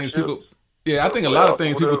those things people. Yeah, I think a lot of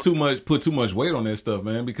things people put too much weight on that stuff,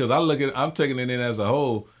 man. Because I'm taking it in as a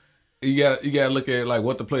whole. You got to look at like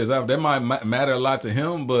what the players have. That might matter a lot to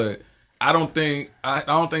him, but I don't think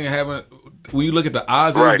having, when you look at the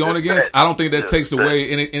odds that he's going against, I don't think that takes away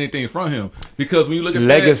anything from him. Because when you look at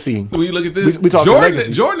legacy, when you look at this,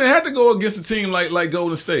 Jordan had to go against a team like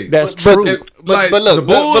Golden State. That's true. But look, the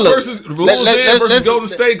Bulls versus Golden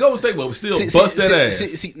State. Golden State, but still bust that ass.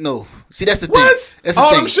 See, that's the thing. What? That's the all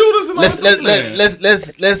thing. Them shooters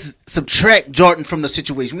and let's subtract Jordan from the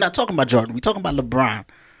situation. We're not talking about Jordan. We're talking about LeBron.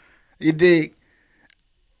 You dig?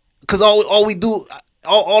 Because all we do,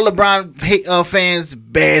 all LeBron fans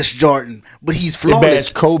bash Jordan, but he's flawless. They bash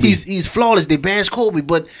Kobe. He's flawless. They bash Kobe,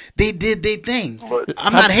 but they did their thing.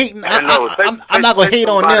 I'm not hating. I'm not gonna hate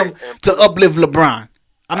on them to uplift LeBron.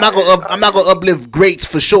 I'm not gonna uplift greats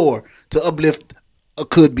for sure. To uplift a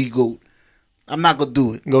could be GOAT. I'm not gonna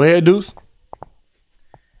do it. Go ahead, Deuce.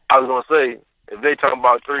 I was gonna say, if they talking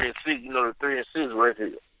about 3-6, the 3-6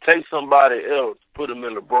 record. Take somebody else, put them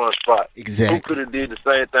in LeBron's spot. Exactly. Who could have did the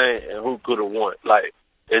same thing and who could have won? Like,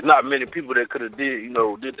 there's not many people that could have did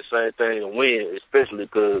the same thing and win, especially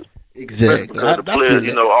because the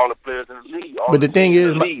players, all the players in the league. But the thing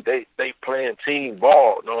is, they playing team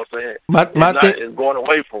ball. You know what I'm saying? It's going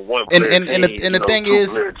away from one player and team, the thing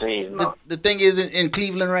is, the thing is in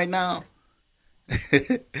Cleveland right now,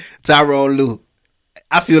 Tyronn Lue.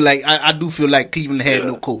 I do feel like Cleveland had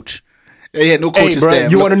no coach. They had no coaching staff.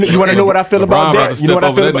 You want to know what I feel about that? You know what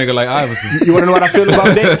I feel about that nigga like Iverson. You want to know what I feel about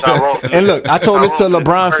that? And look, I told it to a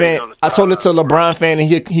LeBron fan. And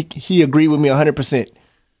he agreed with me 100%.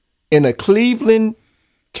 In a Cleveland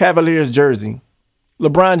Cavaliers jersey,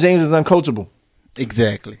 LeBron James is uncoachable.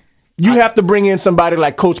 Exactly. You have to bring in somebody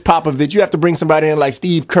like Coach Popovich. You have to bring somebody in like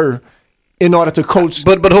Steve Kerr in order to coach.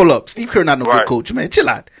 But hold up, Steve Kerr not no good coach, man. Chill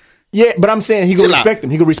out. Yeah, but I'm saying he could respect him.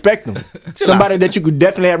 He could respect him. Somebody that you could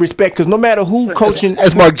definitely have respect, because no matter who coaching,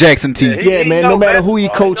 that's Mark Jackson team. Yeah, man. No matter who he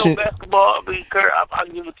coaching, basketball, I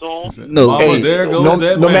give it to him.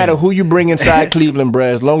 No matter who you bring inside Cleveland,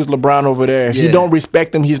 bruh, as long as LeBron over there, if you don't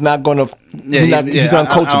respect him, he's not gonna. He's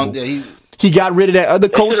uncoachable. He got rid of that other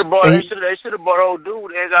coach. They should have bought old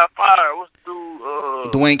dude that got fired. What's the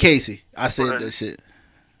dude? Dwayne Casey. I said that shit.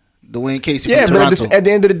 Dwayne Casey. Yeah, but at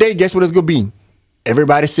the end of the day, guess what it's gonna be?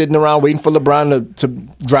 Everybody's sitting around waiting for LeBron to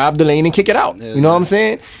drive the lane and kick it out. You know what I'm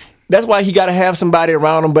saying? That's why he got to have somebody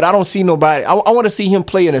around him. But I don't see nobody. I want to see him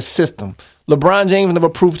play in a system. LeBron James never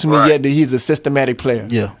proved to me yet that he's a systematic player.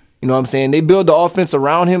 Yeah. You know what I'm saying? They build the offense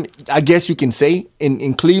around him. I guess you can say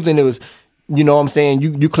in Cleveland it was, you know what I'm saying,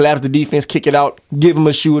 you collapse the defense, kick it out, give him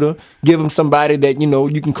a shooter, give him somebody that, you know,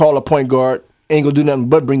 you can call a point guard, ain't gonna do nothing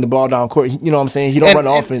but bring the ball down court. You know what I'm saying? He don't run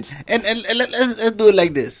the offense. And let's do it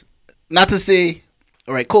like this. Not to say,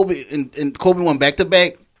 all right, Kobe and Kobe went back to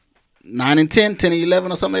back, 9 and 10, 10 and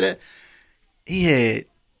 11 or something like that. He had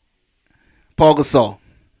Paul Gasol.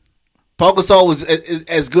 Paul Gasol was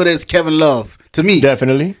as good as Kevin Love to me.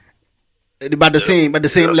 Definitely. About the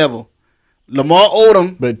same level. Lamar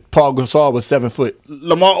Odom. But Paul Gasol was 7 foot.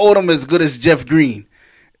 Lamar Odom is as good as Jeff Green.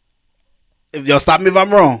 If y'all stop me if I'm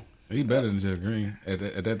wrong. He better than Jeff Green at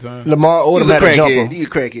that time. Lamar Odom had a jumper. He a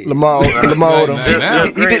crackhead. Lamar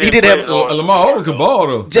Odom. He did have. Lamar Odom could ball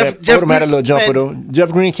though. Jeff Odom had a little jumper though.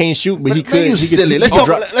 Jeff Green can't shoot, but he could. You silly. He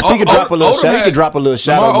could drop a little shot. He could drop a little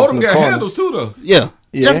shot. Lamar Odom got handles too though. Yeah.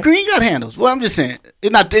 Jeff Green got handles. Well, I'm just saying,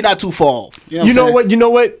 they're not too far off. You know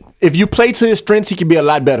what? If you play to his strengths, he could be a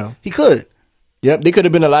lot better. He could. Yep, they could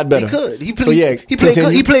have been a lot better. He could. He played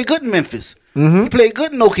good. He played good in Memphis. Mm-hmm. He played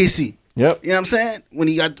good in OKC. Yep. You know what I'm saying? When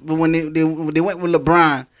they went with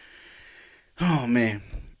LeBron, oh man,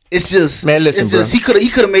 it's just listen, it's just bro. he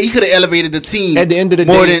could have elevated the team. At the end of the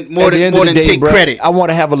day, more than take credit. I want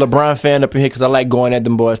to have a LeBron fan up in here because I like going at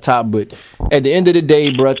them boys top. But at the end of the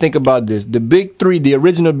day, bro, think about this: the big three, the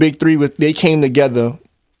original big three, they came together.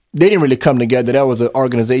 They didn't really come together. That was an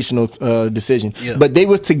organizational decision. Yeah. But they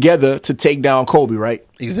was together to take down Kobe, right?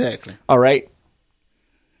 Exactly. All right.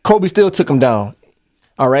 Kobe still took him down.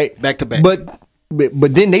 All right. Back to back. But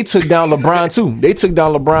then they took down LeBron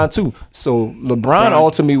too. So LeBron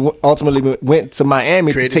ultimately went to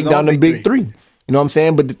Miami to take down the big three. You know what I'm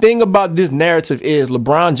saying? But the thing about this narrative is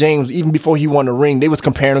LeBron James, even before he won the ring, they was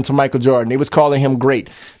comparing him to Michael Jordan. They was calling him great.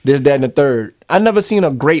 This, that, and the third. I never seen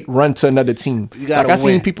a great run to another team. Like I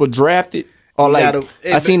seen people drafted or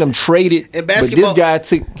I seen them traded. But this guy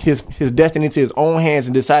took his destiny into his own hands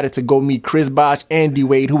and decided to go meet Chris Bosh and D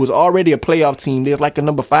Wade, who was already a playoff team. They was like a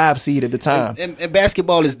number 5 seed at the time. And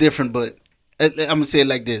basketball is different, but I'm gonna say it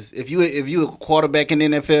like this: if you a quarterback in the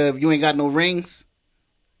NFL, if you ain't got no rings,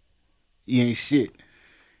 you ain't shit,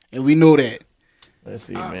 and we know that. Let's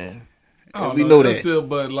see, man. We know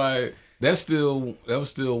that. That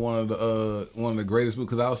was still one of the greatest,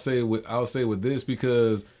 because I'll say with this,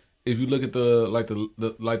 because if you look at the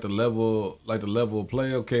level of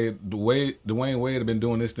play, okay, Dwayne Wade had been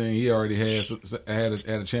doing this thing. He already had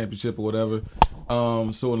a championship or whatever.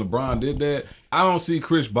 So when LeBron did that, I don't see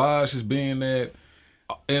Chris Bosh as being that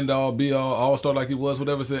end all be all star like he was,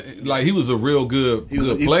 whatever. Like he was a real good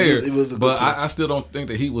player, but I still don't think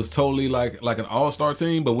that he was totally like an all star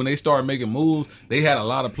team. But when they started making moves, they had a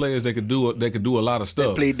lot of players that could do a lot of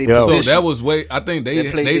stuff. They played their position. So that was I think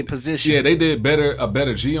they played their position. Yeah, they did a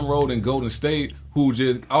better GM role than Golden State, who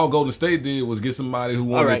just all Golden State did was get somebody who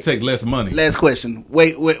wanted to take less money. Last question: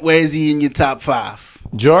 where is he in your top 5?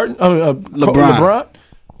 Jordan, LeBron.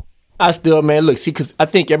 I still, man, look, see, because I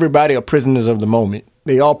think everybody are prisoners of the moment.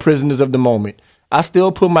 They all prisoners of the moment. I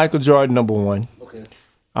still put Michael Jordan number 1. Okay.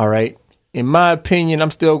 All right. In my opinion, I'm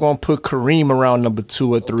still going to put Kareem around number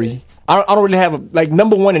 2 or 3. Okay. I don't really have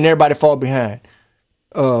number 1 and everybody fall behind.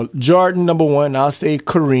 Jordan number 1. I'll say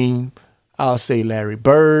Kareem. I'll say Larry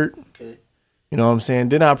Bird. Okay. You know what I'm saying?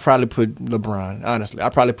 Then I'll probably put LeBron. Honestly, I'll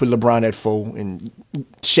probably put LeBron at 4 and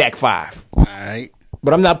Shaq 5. All right.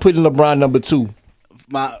 But I'm not putting LeBron number 2.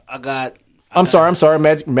 I'm sorry.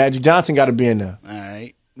 Magic Johnson got to be in there. All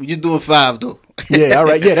right. We're just doing 5 though. Yeah. All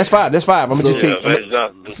right. Yeah, that's 5. I'm gonna just take. Magic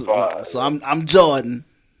Johnson's 5. So I'm Jordan.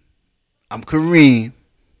 I'm Kareem.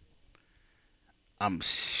 I'm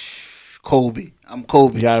Kobe.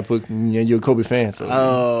 You gotta put. You're a Kobe fan,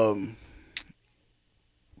 so.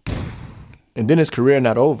 And then his career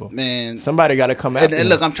not over. Man, somebody got to come after him. And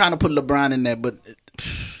look, I'm trying to put LeBron in there, but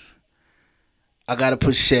I gotta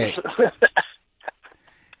put Shaq.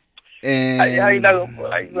 And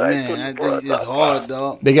it's hard,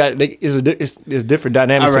 dog. It's different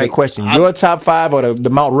dynamics to the question. Your top 5 or the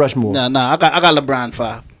Mount Rushmore? No, I got LeBron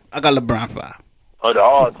 5. Oh, the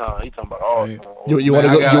all time. You talking about all time? You want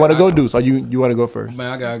to go? You want to go, Deuce? Or you want to go first?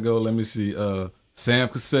 Man, I gotta go. Let me see. Sam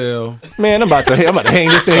Cassell. Man, I'm about to hang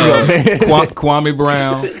this thing up, man. Kwame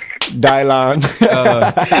Brown. Dylon.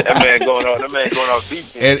 That man going off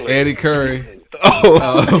defense. Eddie Curry.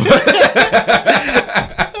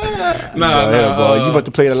 Boy, you about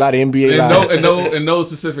to play a lot of NBA live. In no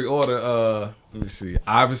specific order. Let me see.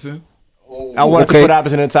 Iverson. I wanted to put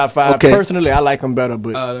Iverson in the top 5. Okay. Personally, I like him better,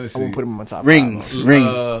 but I won't put him in my top 5. Rings.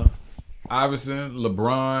 Iverson,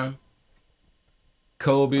 LeBron,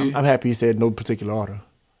 Kobe. I'm happy you said no particular order.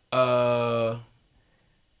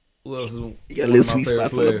 Who else? You got a little sweet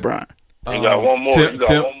spot for LeBron. You got one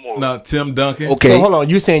more. No, Tim Duncan. Okay. So hold on.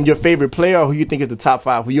 You saying your favorite player, or who you think is the top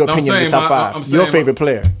 5? Who your opinion is the top 5? Your favorite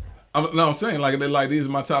player. I'm saying like these are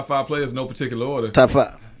my top 5 players, no particular order. Top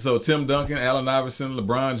 5. So Tim Duncan, Allen Iverson,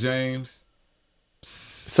 LeBron James.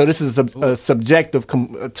 So this is a subjective,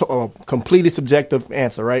 completely subjective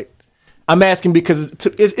answer, right? I'm asking because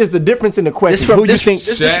it's the difference in the question. Who you think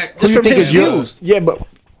is yours? Yeah, but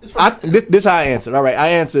this how I answered. All right, I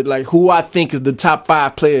answered like who I think is the top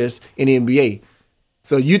 5 players in the NBA.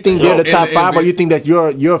 So you think they're the top 5, or you think that's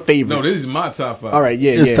your favorite? No, this is my top 5. All right,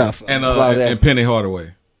 it's tough. And Penny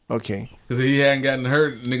Hardaway. Okay. Because if he hadn't gotten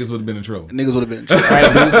hurt, niggas would have been in trouble. Niggas would have been in trouble.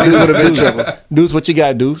 Niggas would have been in trouble. Deuce, what you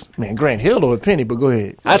got, Deuce? Man, Grant Hill over Penny, but go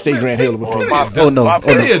ahead. I'd say Grant Hill over Penny.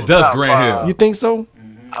 Penny a dust Grant Hill. You think so?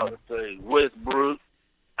 I would say Westbrook.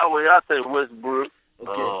 I'd say Westbrook.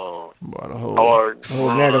 Okay. The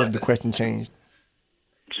whole narrative of the question changed.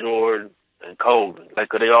 Jordan and Kobe. Like,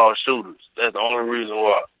 'cause they all shooters. That's the only reason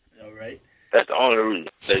why. All right. That's the only reason.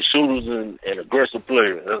 They shooters and aggressive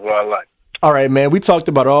players. That's what I like. All right, man. We talked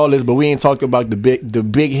about all this, but we ain't talked about the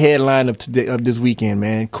big headline of this weekend,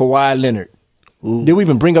 man. Kawhi Leonard. Ooh. Did we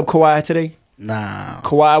even bring up Kawhi today? Nah.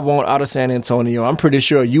 Kawhi won't out of San Antonio. I'm pretty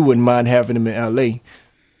sure you wouldn't mind having him in L.A.,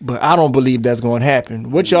 but I don't believe that's going to happen.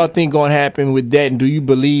 What y'all think going to happen with that, and do you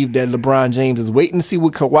believe that LeBron James is waiting to see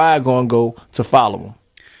what Kawhi going to go to follow him?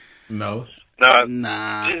 No.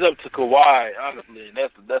 Nah. It's up to Kawhi, honestly.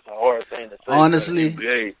 That's a hard thing to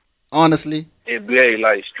say. Honestly. NBA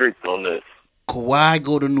like strict on this. Kawhi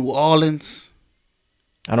go to New Orleans.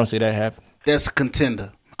 I don't see that happen. That's a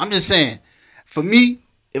contender. I'm just saying. For me,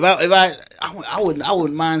 if I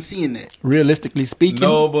wouldn't mind seeing that. Realistically speaking,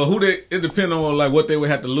 no, but it depends on like what they would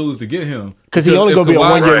have to lose to get him. Because he only gonna be a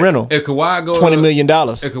 1-year rental. If Kawhi go $20 million. If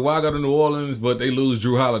Kawhi go to New Orleans, but they lose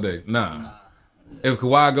Drew Holiday, nah. If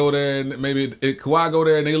Kawhi go there,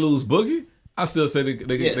 and they lose Boogie, I still say they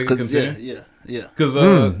can contend. Yeah. Because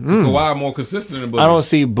Kawhi more consistent than Boogie. I don't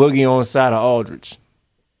see Boogie on the side of Aldridge.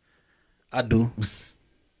 I do.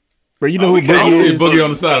 But you know who Boogie is? I don't see Boogie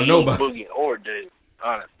on the side of nobody. Boogie or Jay,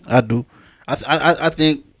 honestly. I do. I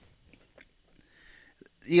think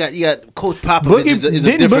you got Coach Popovich is a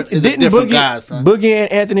different guy, son. Boogie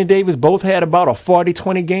and Anthony Davis both had about a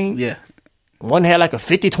 40-20 game. Yeah. One had like a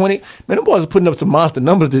 50-20. Man, them boys are putting up some monster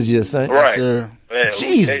numbers this year, son. Right. Sure. Man,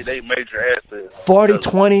 Jesus. They major assets.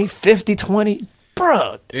 40-20, 50-20.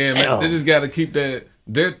 Bruh. Yeah, man. They just got to keep that.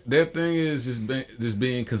 Their thing is just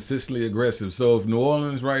being consistently aggressive. So if New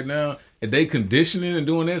Orleans right now, if they conditioning and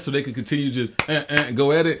doing that so they can continue just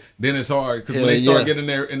go at it, then it's hard. Because when they start getting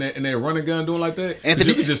in their running gun doing like that,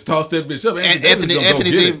 you can just toss that bitch up. Anthony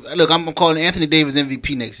Davis, look, I'm calling Anthony Davis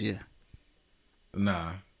MVP next year.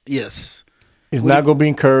 Nah. Yes. It's not going to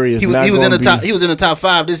be Curry. He was in the top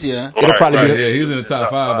 5 this year. It'll probably be. Yeah, he was in the top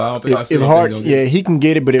 5. But I don't think I if Harden, he can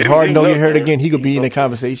get it. But if Harden don't get hurt again, he could be in the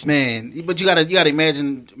conversation. Man, but you gotta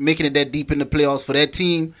imagine making it that deep in the playoffs for that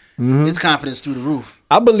team. Mm-hmm. His confidence through the roof.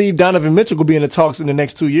 I believe Donovan Mitchell will be in the talks in the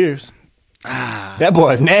next 2 years. That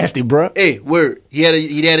boy is nasty, bro. Hey, word. He had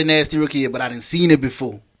a nasty rookie year, but I didn't seen it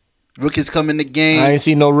before. Rookies come in the game. I ain't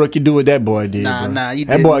seen no rookie do what that boy did. Nah,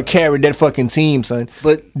 that boy carried that fucking team, son.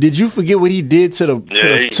 But did you forget what he did to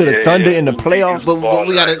the Thunder in the playoffs? But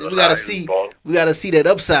we gotta see that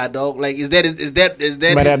upside, dog. Like is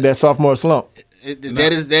that might have that sophomore slump.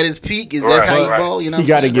 That is peak. Is that how you ball? You know, he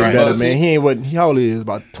got to get better, man. He ain't how old he is?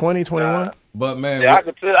 About 20, 21. But man, I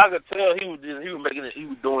could tell he was making it. He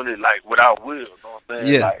was doing it like without will. You know what I'm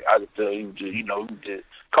saying? Yeah. Like I could tell he was just.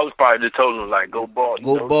 Coach probably just told him like, "Go ball,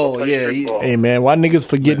 ball." Yeah. Hey man, why niggas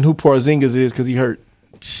forgetting who Porzingis is because he hurt?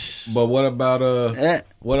 But what about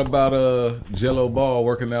Jello Ball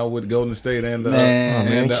working out with Golden State and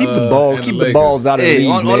keep the balls out of the league.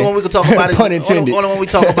 Only one we can talk about is pun intended. Only one we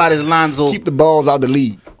talk about is Lonzo. Keep the balls out of the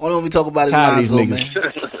league. Only one we talk about is Lonzo, man.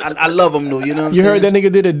 I love him though. You know what I'm saying? Heard that nigga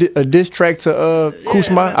did a diss track to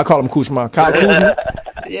Kuzma? I call him Kuzma. Kyle Kuzma.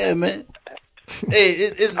 Yeah, man. Hey,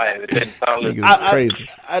 it's crazy.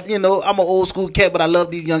 I'm an old school cat, but I love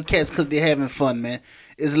these young cats because they're having fun, man.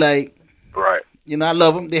 It's like, right. I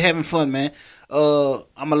love them. They're having fun, man.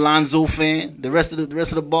 I'm a Lonzo fan. The rest of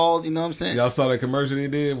the balls, you know what I'm saying? Y'all saw that commercial he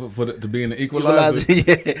did to be in the Equalizer.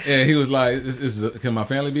 Yeah. And he was like, "Can my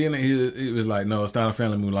family be in it?" He was like, "No, it's not a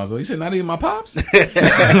family movie, Lonzo." He said, "Not even my pops."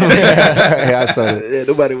 Yeah, I saw it. Yeah,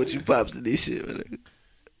 nobody with you pops in this shit, man.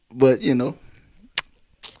 But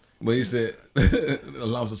But he said,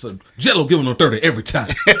 Alonzo said, Jello giving them 30 every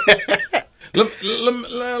time.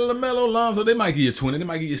 LaMelo, Alonzo, they might give you 20. They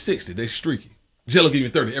might give you 60. They streaky. Jello give you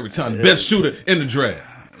 30 every time. The best shooter in the draft.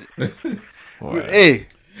 Hey,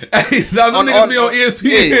 now them niggas be on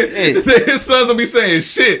ESPN. His sons will be saying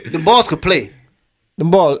shit. The balls could play. The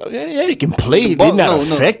ball, yeah, they can play. They're not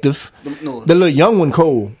effective. The little young one,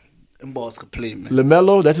 Cole. Them balls could play, man.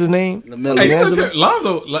 LaMelo, that's his name. LaMelo. Hey,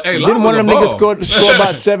 Lonzo. Didn't one of them niggas score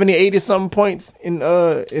about 70, 80 something points, and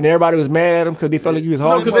everybody was mad at him because they felt like he was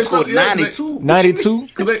hard. No, because they scored 92. 92.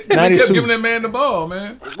 Because they kept giving that man the ball,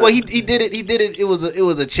 man. Well, he did it. He did it. It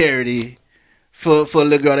was a charity. For a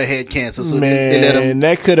little girl that had cancer, so man, they let him.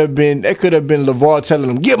 that could have been LeVar telling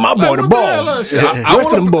him, "Give my boy the ball." I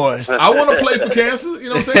want them boys. I want to play for cancer. You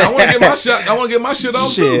know what I'm saying? I want to get my shot. I want to get my shit on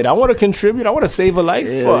too. I want to contribute. I want to save a life.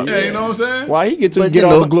 Yeah, you know what I'm saying? Why he get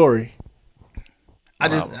all the glory?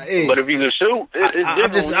 But if you can shoot,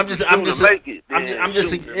 I'm just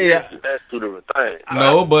that's two different things.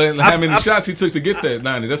 No, but how many shots he took to get that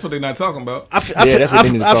 90? That's what they're not talking about. That's what they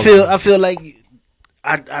need to talk about. I feel like.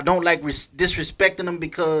 I don't like disrespecting them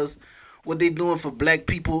because what they doing for black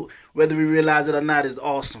people, whether we realize it or not, is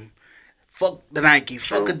awesome. Fuck the Nike,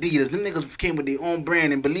 fuck Adidas. Them niggas came with their own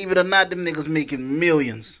brand, and believe it or not, them niggas making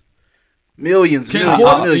millions. You're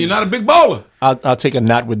not a big baller. I'll take a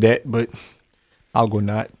knot with that, but I'll go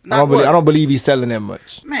not. I don't believe he's selling that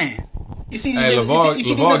much. Man, you see these niggas, you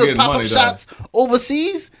see these niggas pop up shots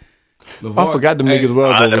overseas. LeVar, I forgot the niggas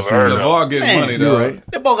was overseas. LeVar getting money though. Right.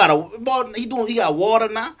 That boy got a ball. He got water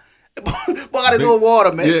now. That boy got his own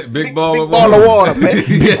water, man. Yeah, big ball of water, man.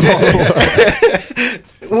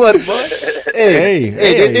 What, boy?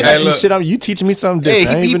 Hey, look. Shit, you teaching me something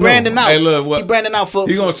different. Hey, he branding out. Hey, look, what? He branding out for.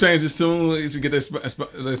 He gonna change it soon. He should get the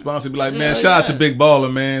sponsor. Be like, man, shout out to Big Baller,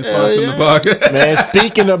 man, sponsoring the podcast. Man,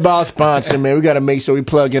 speaking about sponsoring, man, we got to make sure we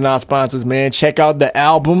plug in our sponsors, man. Check out the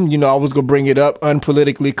album. You know, I was gonna bring it up.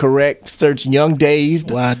 Unpolitically Correct. Search Young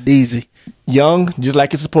Dazed. Why Deezy? Young, just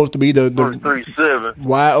like it's supposed to be. The 337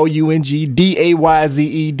 YOUNG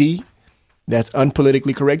DAYZED. That's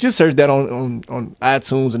Unpolitically Correct. Just search that on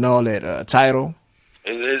iTunes and all that. Title.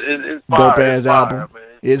 It's dope ass album. Man.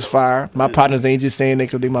 It's fire. My partners ain't just saying that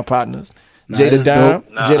because they my partners. Jada Dime,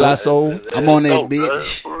 J La Soul. I'm on that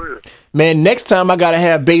bitch. Man, next time I gotta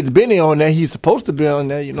have Bates Benny on there. He's supposed to be on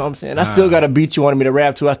there. You know what I'm saying? I still gotta beat you on me to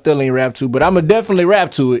rap to. I still ain't rap to, but I'ma definitely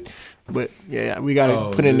rap to it. But yeah, we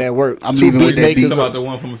gotta put in that work. I'm leaving with that beat. You talking about the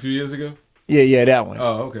one from a few years ago? Yeah, that one.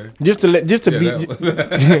 Oh, okay. Just to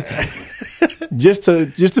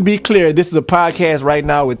be clear, this is a podcast right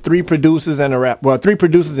now with 3 producers and a rap. Well, 3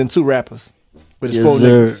 producers and 2 rappers. But it's 4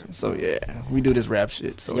 niggas. So yeah, we do this rap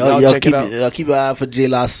shit. So y'all check it out. Y'all keep an eye for J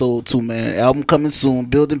La Soul too, man. Album coming soon.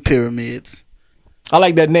 Building Pyramids. I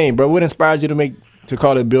like that name, bro. What inspires you to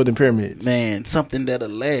call it Building Pyramids? Man, something that'll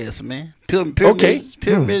last, man.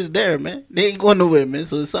 Pyramids there, man. They ain't going nowhere, man.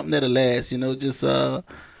 So it's something that'll last. You know, just I'm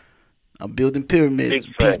building pyramids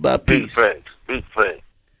piece by piece. Big facts.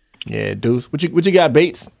 Yeah, Deuce. What you got,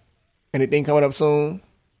 Bates? Anything coming up soon?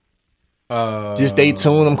 Just stay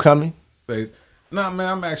tuned. I'm coming. Nah,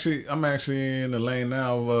 man. I'm actually in the lane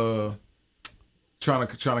now of trying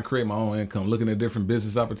to create my own income, looking at different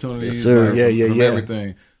business opportunities. Yes, sir. From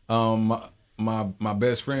everything. My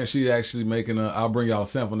best friend, she actually making I'll bring y'all a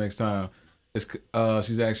sample next time. It's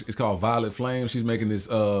called Violet Flame. She's making this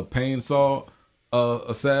pain salt.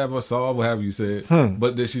 A salve or solve, whatever you said.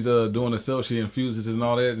 But that she's doing herself. She infuses it and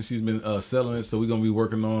all that, and she's been selling it. So we're gonna be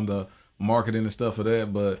working on the marketing and stuff for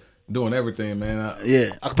that. But doing everything, man. I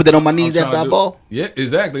can put that on my knees after I ball. Yeah,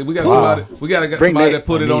 exactly. We got somebody. We got somebody that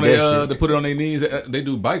put it on their to put it on their knees. They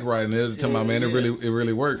do bike riding. They're talking about, man, it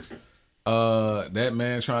really works. That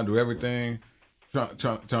man trying to do everything. Trying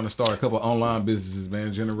to start a couple of online businesses,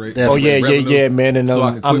 man. Generate. Yeah, man. And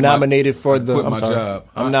I'm nominated for the. I'm sorry. Job.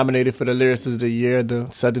 I'm nominated for the Lyricist of the Year, the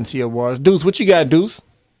Southern Tier Awards. Deuce, what you got, Deuce?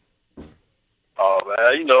 Oh man,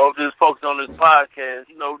 I'm just focused on this podcast.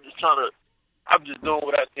 I'm just doing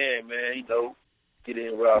what I can, man. Get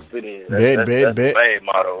in where I fit in. That's the main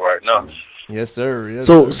motto right now. Yes, sir.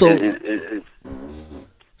 So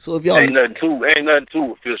if y'all ain't nothing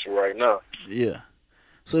too official right now. Yeah.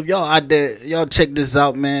 So if y'all out there, y'all check this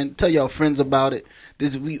out, man. Tell y'all friends about it.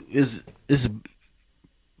 This is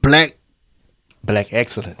black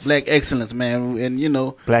excellence. Black excellence, man. And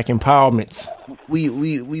black empowerment. We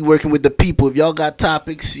working with the people. If y'all got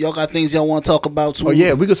topics, y'all got things y'all want to talk about too. Oh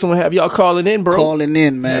yeah, we could soon have y'all calling in, bro. Calling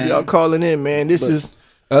in, man. Have y'all calling in, man. This is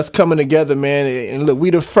us coming together, man. And look,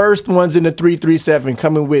 we the first ones in the 337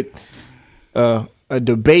 coming with a a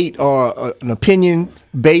debate or an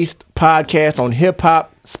opinion-based podcast on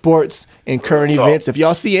hip-hop, sports, and current events. If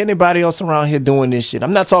y'all see anybody else around here doing this shit,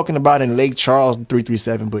 I'm not talking about in Lake Charles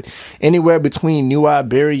 337, but anywhere between New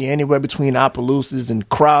Iberia, anywhere between Opelousas and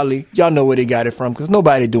Crowley, y'all know where they got it from because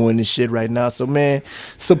nobody doing this shit right now. So, man,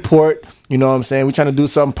 support, you know what I'm saying? We're trying to do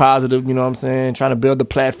something positive, you know what I'm saying? Trying to build the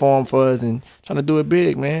platform for us and trying to do it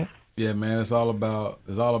big, man. Yeah, man, it's all about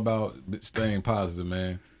staying positive,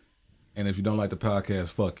 man. And if you don't like the podcast,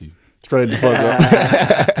 fuck you. Straight the fuck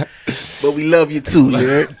up. But we love you too, you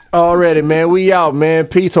heard? Already, man. We out, man.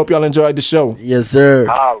 Peace. Hope y'all enjoyed the show. Yes, sir.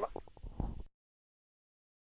 Holla.